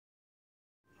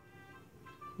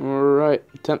Alright,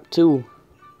 attempt 2.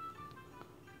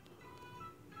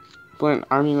 Playing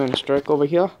Army Man Strike over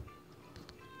here.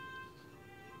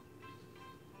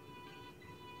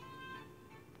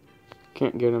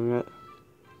 Can't get him yet.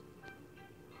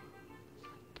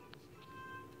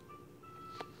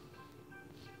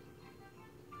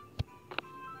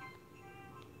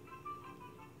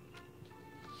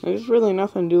 There's really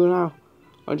nothing to do now.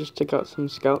 I'll just take out some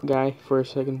scout guy for a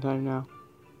second time now.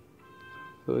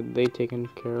 So they taken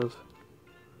care of.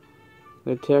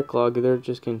 The attack log, they're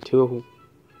just getting too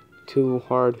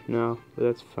hard now, but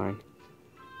that's fine.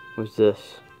 What's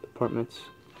this? Departments.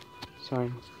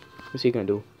 Sign. What's he gonna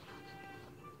do?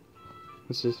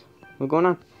 What's this? What's going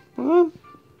on?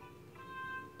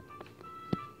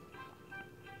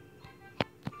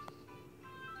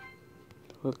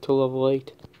 Up to level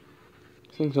 8.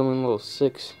 I think it's only level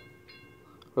 6.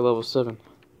 Or level 7.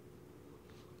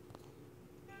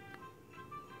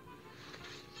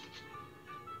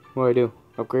 What do I do?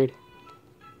 Upgrade?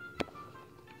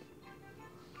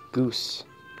 Goose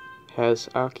has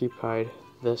occupied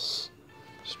this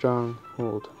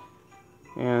stronghold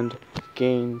and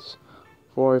gains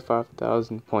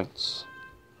 45,000 points.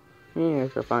 Yeah,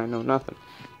 if I know nothing.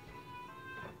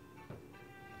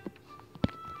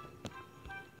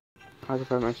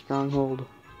 Occupy my stronghold.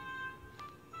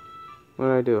 What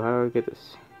do I do? How do I get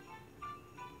this?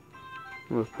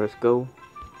 I'm gonna press go.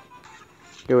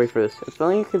 Yeah, wait for this. If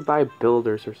only you could buy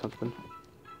builders or something.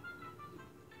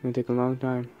 It's gonna take a long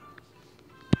time.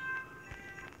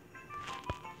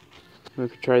 We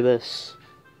could try this.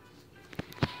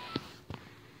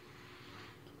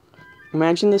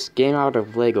 Imagine this game out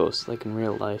of Legos, like in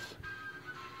real life.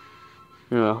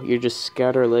 You know, you just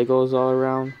scatter Legos all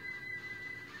around.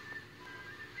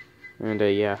 And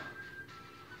yeah.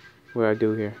 What do I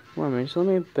do here? Come on, man, just let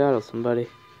me battle somebody.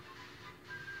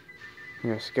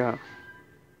 Here, scout.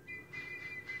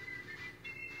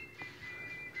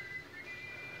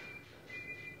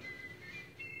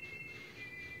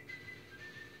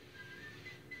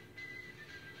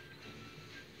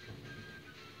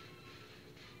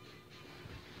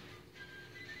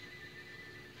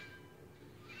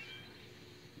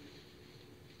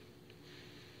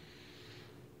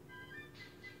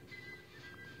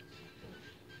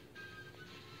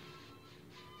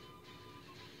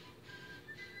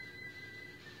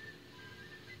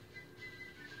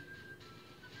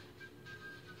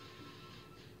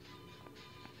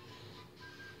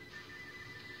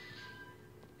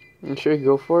 You sure you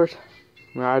go for it?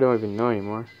 Well, I don't even know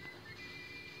anymore.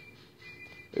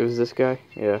 It was this guy?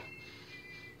 Yeah.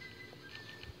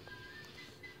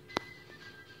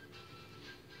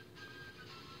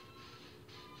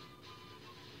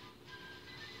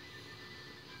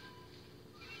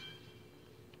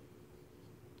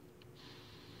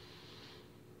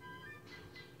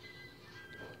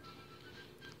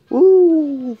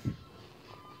 Woo!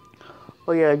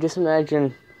 Oh yeah, just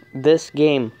imagine this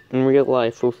game in real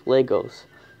life with Legos.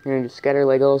 You're gonna just scatter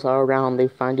Legos all around, they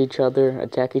find each other,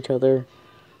 attack each other,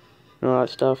 and all that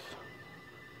stuff.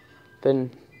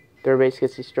 Then their base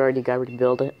gets destroyed, you gotta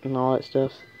rebuild it, and all that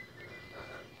stuff.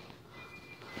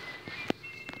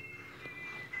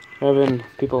 Having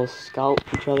people scout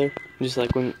each other, just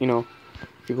like when, you know,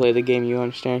 if you play the game, you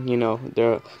understand, you know,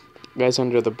 there are guys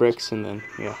under the bricks, and then,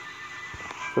 yeah.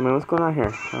 So, man, what's going on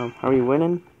here? Are we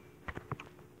winning?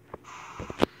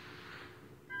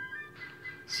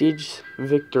 Siege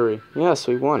victory. Yes,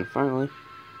 we won, finally.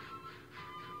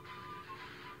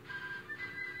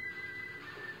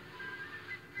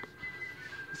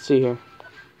 Let's see here.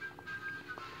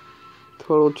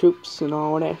 Total troops and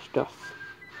all that stuff.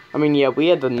 I mean, yeah, we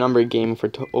had the number game for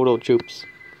total troops.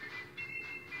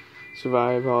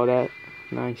 Survive, all that.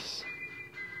 Nice.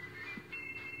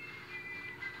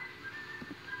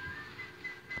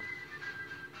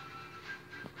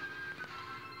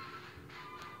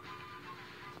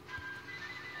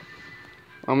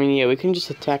 I mean, yeah, we can just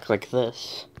attack like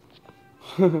this.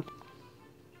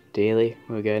 Daily,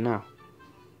 we got now.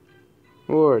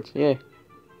 Rewards, yeah.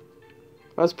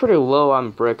 I was pretty low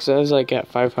on bricks. I was like at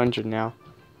 500 now.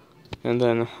 And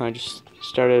then I just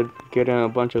started getting a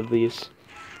bunch of these,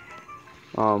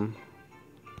 you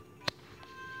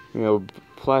know,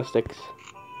 plastics.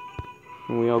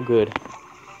 And we all good.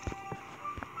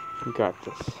 We got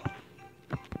this.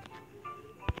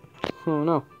 Oh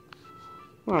no.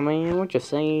 Oh man, what you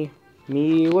say?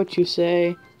 Me, what you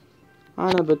say?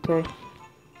 Anabate.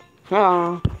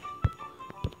 Ah.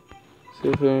 See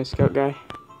if there's any scout guy.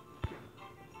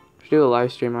 Should do a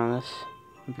live stream on this.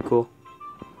 That'd be cool.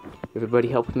 Everybody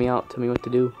help me out. Tell me what to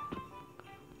do.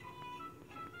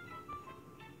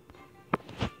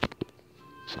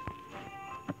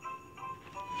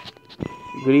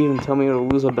 could even tell me to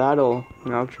lose a battle,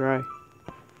 and I'll try.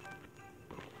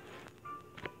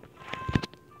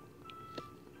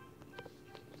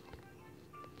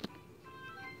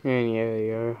 And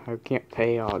yeah, I can't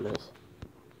pay all this.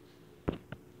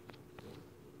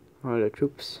 All the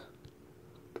troops.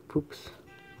 The poops.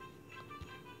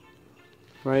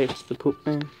 Right, it's the poop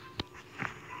man.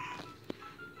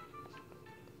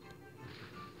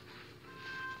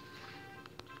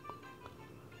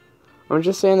 I'm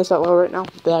just saying this out loud right now,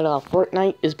 that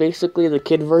Fortnite is basically the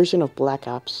kid version of Black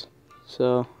Ops.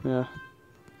 So, yeah.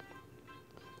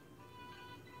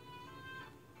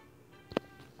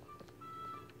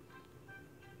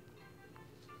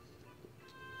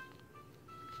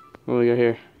 What do we got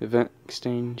here? Event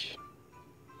exchange.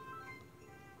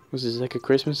 Was this like a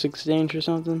Christmas exchange or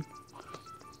something?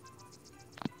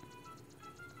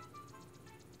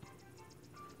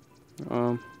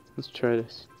 Let's try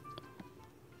this.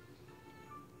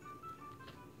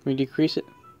 Let me decrease it.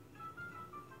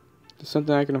 Is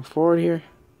something I can afford here?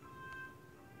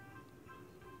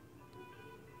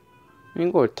 I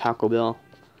can go with Taco Bell.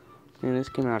 Man, this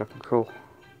came out of control.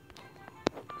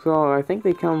 So I think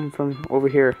they come from over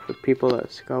here, the people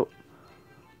that scout.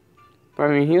 But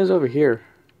I mean, he was over here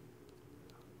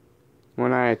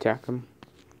when I attack him.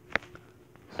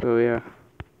 So yeah.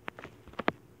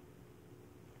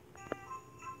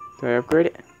 Do I upgrade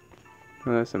it?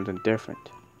 Oh, that's something different.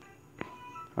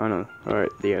 Oh no.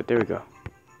 Alright, yeah, there we go.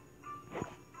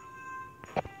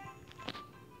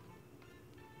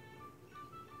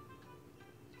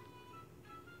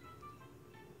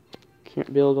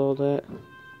 Can't build all that.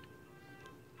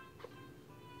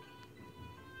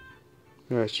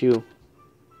 That's you.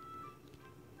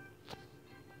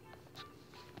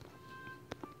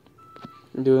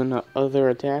 Doing the other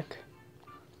attack.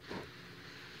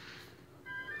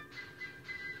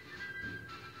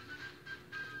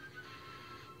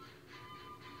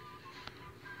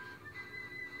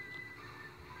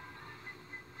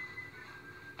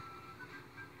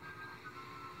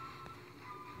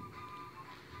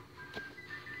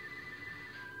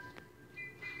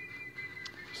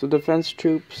 So defense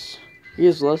troops, he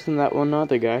is less than that one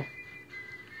other guy.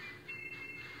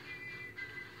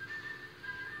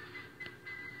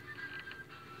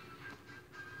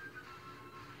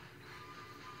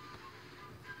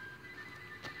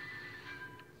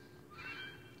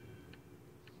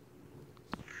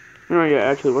 Oh yeah,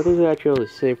 actually, what does it actually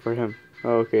say for him?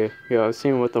 Oh, okay, yeah, I was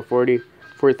seeing what the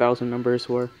 40,000 numbers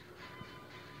were.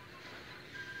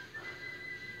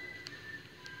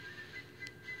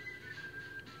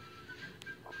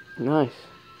 Nice,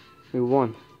 we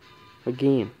won a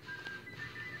game.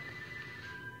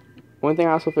 One thing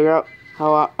I also figured out,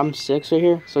 how I'm 6 right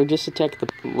here, so just attack the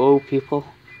low people.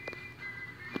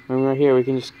 And right here we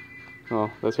can just, oh,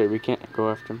 that's right, we can't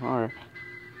go after him. Alright.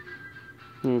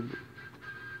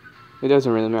 It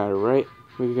doesn't really matter, right?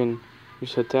 We can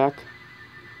just attack,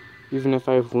 even if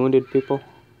I've wounded people.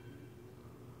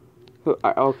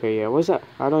 Okay, yeah, what's that?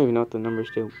 I don't even know what the numbers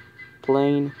do.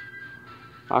 Plane,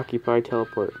 occupy,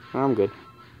 teleport. I'm good.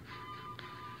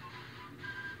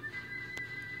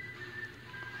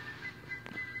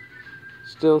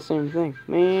 Still same thing,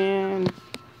 man.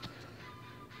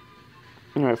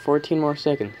 Alright, 14 more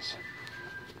seconds.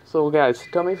 So guys,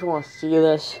 tell me if you want to see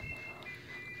this.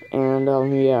 And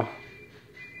yeah.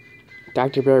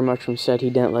 Dr. Barry Mushroom said he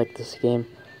didn't like this game,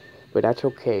 but that's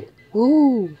okay.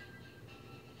 Woo!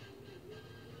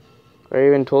 I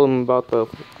even told him about the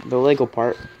Lego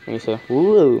part, and he said,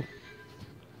 woo!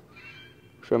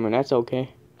 So I mean, that's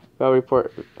okay. I'll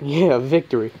report, yeah,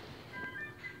 victory.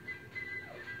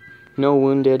 No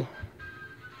wounded.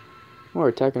 We're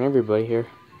attacking everybody here.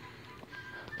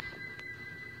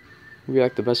 We'll be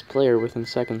like the best player within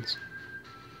seconds.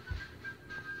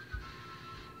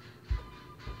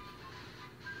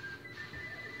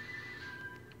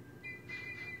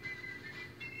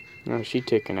 Oh, she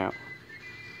taken out.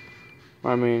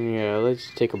 I mean, yeah, let's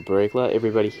take a break. Let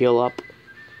everybody heal up.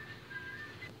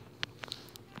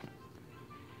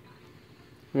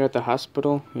 We're at the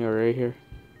hospital. Yeah, right here.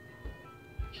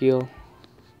 Heal.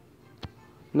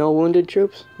 No wounded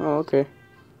troops? Oh, okay.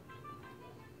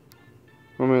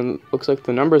 I mean, looks like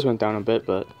the numbers went down a bit,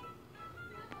 but...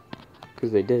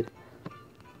 because they did.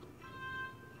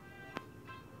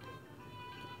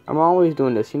 I'm always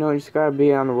doing this, you know, you just gotta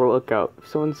be on the lookout. If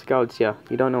someone scouts you,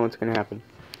 you don't know what's gonna happen.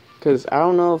 Because I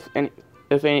don't know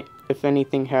if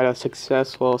anything had a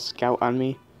successful scout on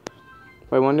me.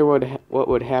 But I wonder what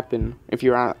would happen if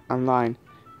you're online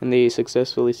and they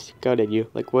successfully scouted you.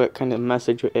 Like what kind of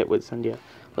message it would send you.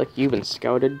 Like you've been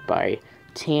scouted by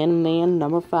Tan Man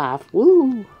number 5.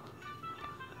 Woo!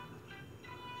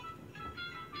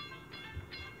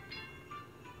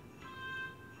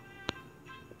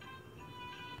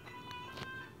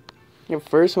 At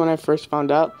first, when I first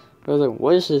found out, I was like,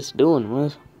 what is this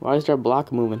doing? Why is there a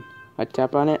block moving? I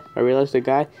tap on it. I realize the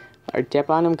guy. I tap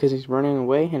on him because he's running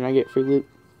away, and I get free loot.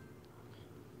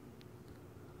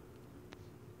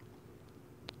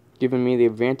 Giving me the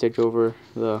advantage over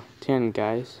the 10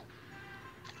 guys.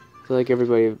 I feel like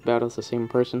everybody battles the same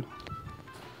person.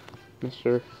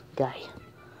 Mr. Guy.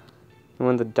 And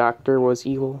when the doctor was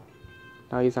evil,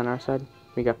 now he's on our side.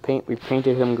 We got paint. We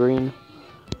painted him green.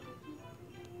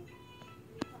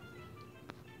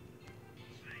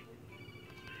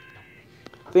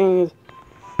 Thing is,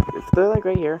 if they're like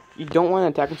right here, you don't want to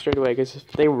attack them straight away, because if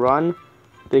they run,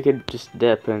 they could just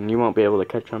dip and you won't be able to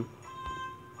catch them.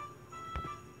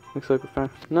 Looks like we're fine.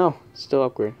 No, still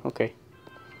upgrade. Okay.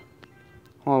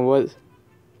 Oh, what?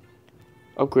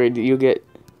 Upgrade, you get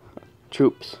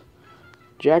troops.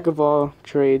 Jack of all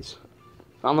trades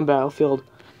on the battlefield,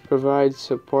 provides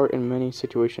support in many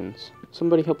situations.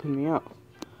 Somebody helping me out.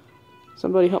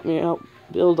 Somebody help me out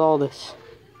build all this.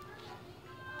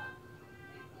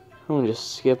 I'm gonna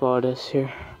just skip all this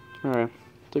here. Alright,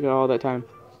 took all that time.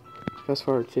 Fast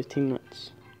forward 15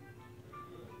 minutes.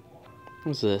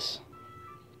 What's this?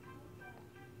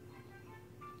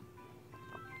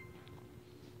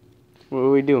 What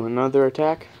do we do? Another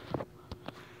attack?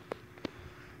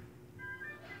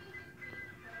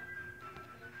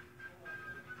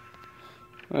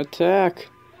 Attack!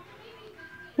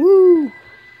 Woo!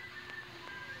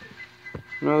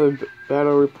 Another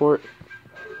battle report.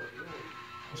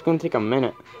 It's gonna take a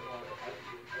minute.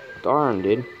 Darn,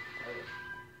 dude.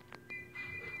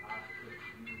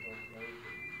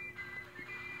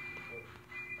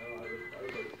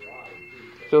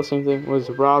 Still same thing. Was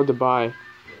robbed by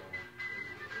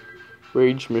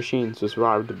Rage Machines. Was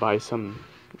robbed by some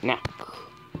knack.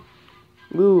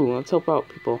 Ooh, let's help out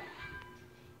people.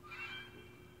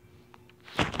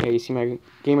 Yeah, you see my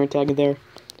gamer tag there?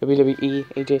 WWE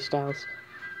AJ Styles.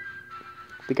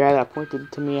 The guy that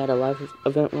pointed to me at a live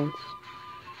event once.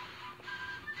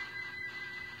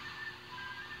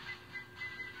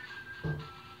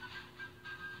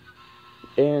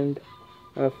 And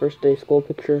first day school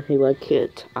picture, he liked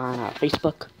it on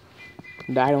Facebook.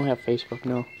 I don't have Facebook,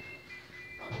 no.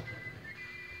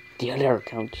 The other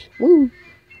account. Woo!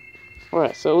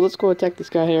 Alright, so let's go attack this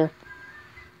guy here.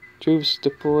 Troops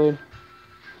deployed.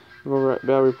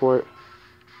 Battle report.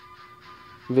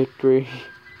 Victory.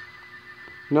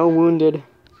 No wounded.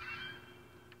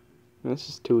 This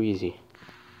is too easy.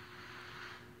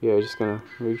 Yeah, just gonna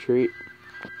retreat.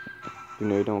 You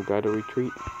know you don't gotta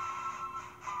retreat.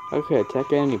 Okay,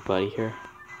 attack anybody here.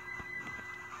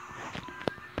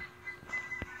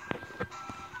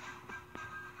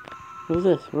 What's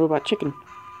this? Robot chicken.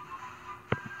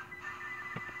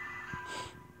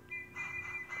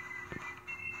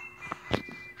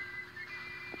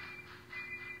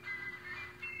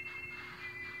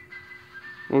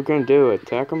 What we're gonna do?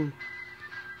 Attack him?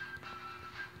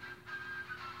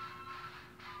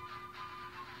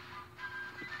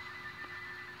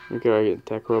 We gotta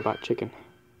attack robot chicken.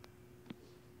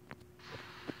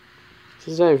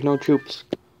 Says I have no troops.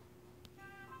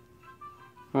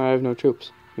 I have no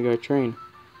troops. We gotta train.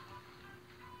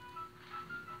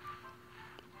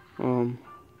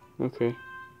 Okay.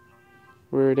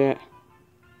 Where it at?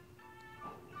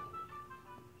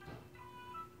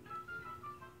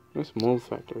 That's mold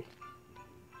factory.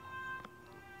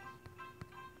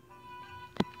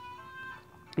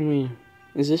 I mean,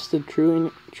 is this the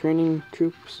true training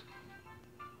troops?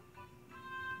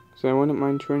 So I wouldn't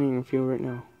mind training a few right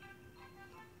now.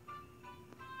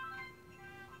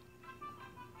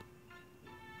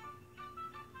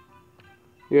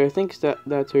 Yeah, I think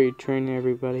that's where you train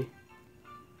everybody.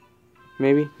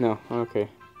 Maybe? No. Okay.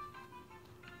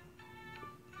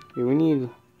 Yeah, we need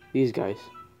these guys.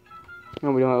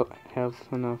 No, we don't have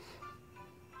enough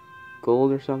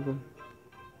gold or something.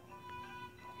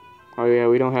 Oh yeah,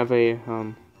 we don't have a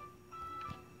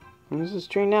This is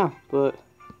train now, but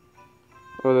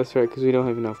oh, that's right, because we don't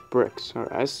have enough bricks.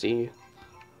 Alright, I see.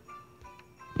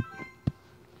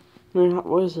 Man,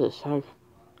 what is this?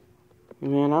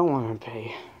 Man, I want to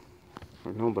pay.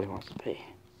 Or nobody wants to pay.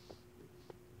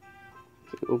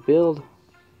 So we'll build.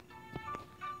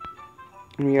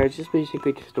 I mean, yeah, it's just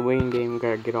basically just a waiting game. We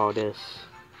gotta get all this.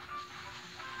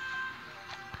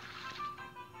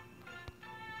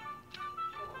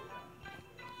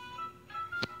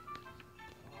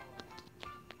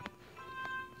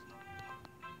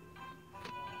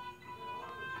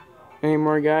 Any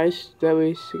more guys that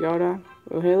we scout on?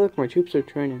 Oh, hey, look, my troops are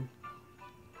training.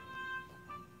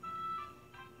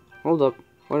 Hold up.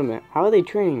 Wait a minute. How are they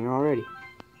training already?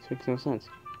 This makes no sense.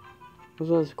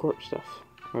 What's all this corpse stuff?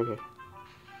 Okay.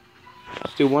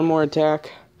 Let's do one more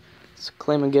attack. Let's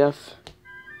claim a gift.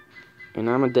 And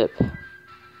I'm a dip.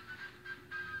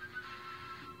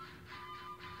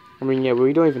 I mean, yeah,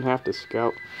 we don't even have to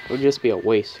scout. It would just be a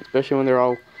waste, especially when they're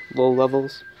all low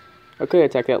levels. I could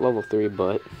attack that level 3,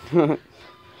 but...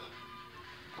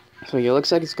 So, yeah,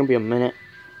 looks like it's gonna be a minute.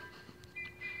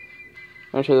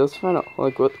 Actually, let's find out,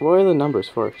 like, what are the numbers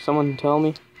for? Someone tell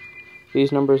me.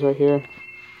 These numbers right here.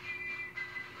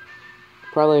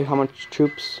 Probably how much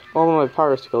troops... Oh, my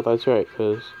power skill, that's right,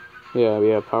 because...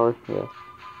 Yeah, power, yeah.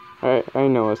 I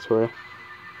know it's where.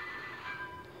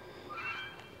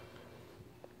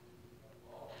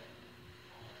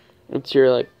 It's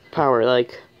your, like, power,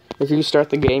 like... If you start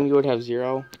the game, you would have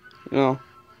 0. You know?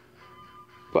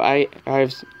 But I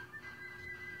have...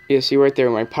 Yeah, see right there,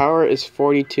 my power is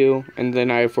 42, and then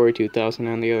I have 42,000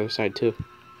 on the other side, too.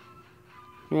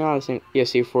 Yeah, the same. Yeah,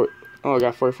 see, oh, I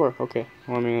got 44, okay.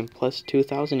 Well, I mean, plus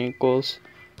 2,000 equals...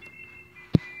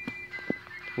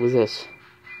 What was this?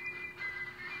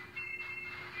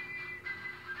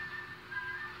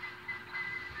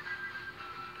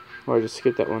 Oh, I just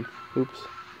skipped that one. Oops.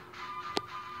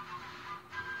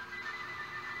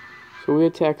 So we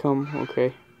attack him,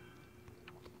 okay.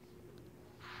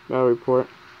 Battle report.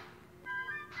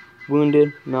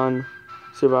 Wounded, none.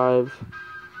 Survive.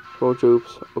 12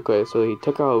 troops. Okay, so he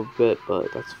took out a bit,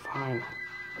 but that's fine.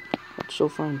 That's still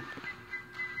fine.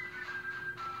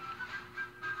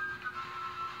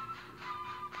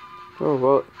 Oh,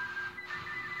 well.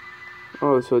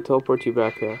 Oh, so it teleports you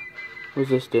back there. What does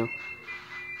this do?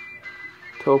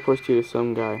 Teleports you to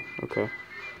some guy. Okay.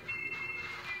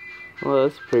 Well,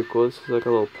 that's pretty cool. This is like a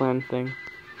little plan thing.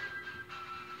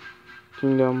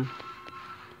 Kingdom.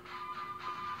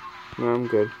 No, I'm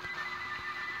good.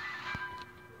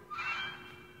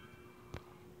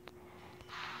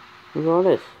 What's all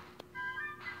this?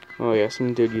 Oh yeah,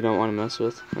 some dude you don't want to mess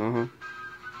with.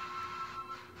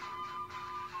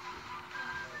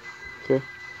 Okay.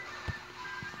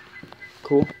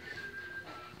 Cool.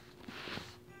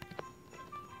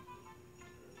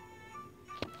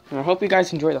 And I hope you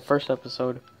guys enjoyed the first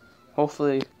episode.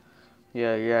 Hopefully,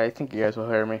 yeah, I think you guys will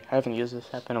hear me. I haven't used this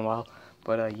app in a while.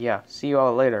 But yeah, see you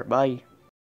all later. Bye.